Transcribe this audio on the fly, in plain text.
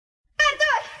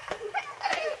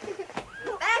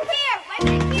The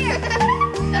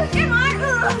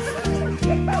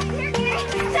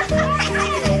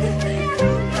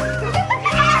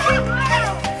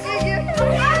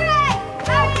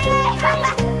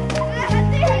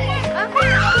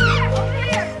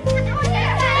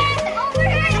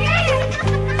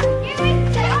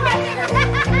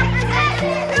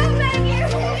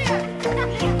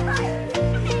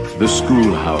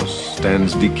schoolhouse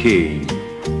stands decaying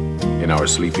in our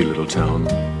sleepy little town.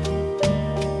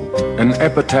 An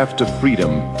epitaph to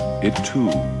freedom, it too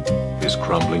is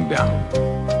crumbling down.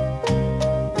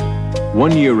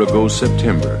 1 year ago,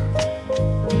 September,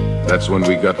 that's when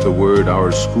we got the word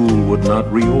our school would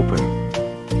not reopen.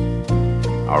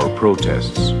 Our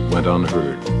protests went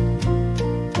unheard.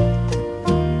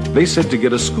 They said to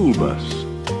get a school bus,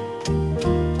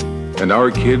 and our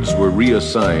kids were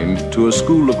reassigned to a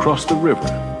school across the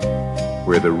river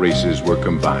where the races were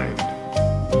combined.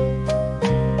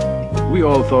 We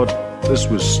all thought this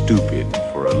was stupid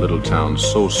for a little town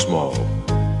so small.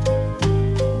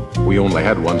 We only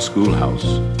had one schoolhouse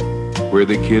where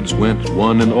the kids went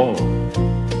one and all.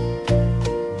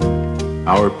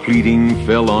 Our pleading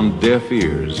fell on deaf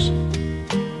ears,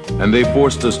 and they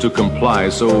forced us to comply,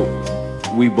 so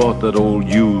we bought that old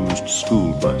used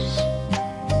school bus,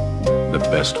 the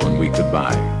best one we could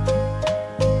buy.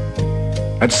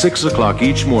 At 6 o'clock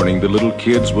each morning, the little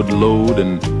kids would load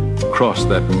and cross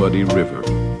that muddy river,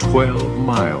 12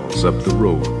 miles up the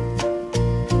road.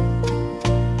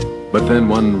 But then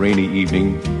one rainy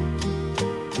evening,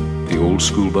 the old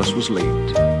school bus was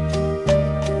late.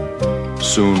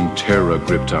 Soon terror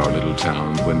gripped our little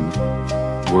town when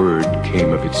word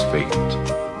came of its fate.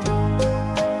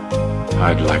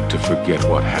 I'd like to forget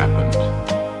what happened,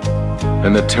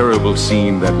 and the terrible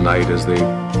scene that night as they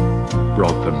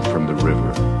brought them from the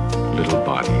river, little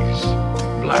bodies,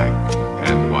 black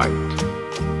and white.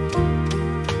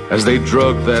 As they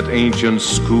dragged that ancient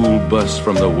school bus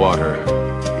from the water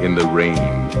in the rain,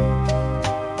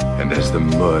 and as the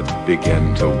mud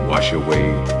began to wash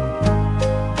away,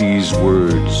 these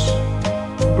words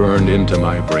burned into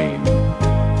my brain.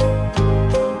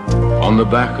 On the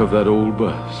back of that old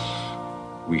bus,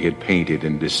 we had painted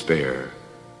in despair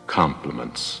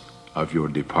compliments of your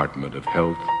Department of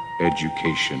Health,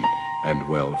 Education, and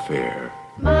Welfare.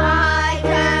 My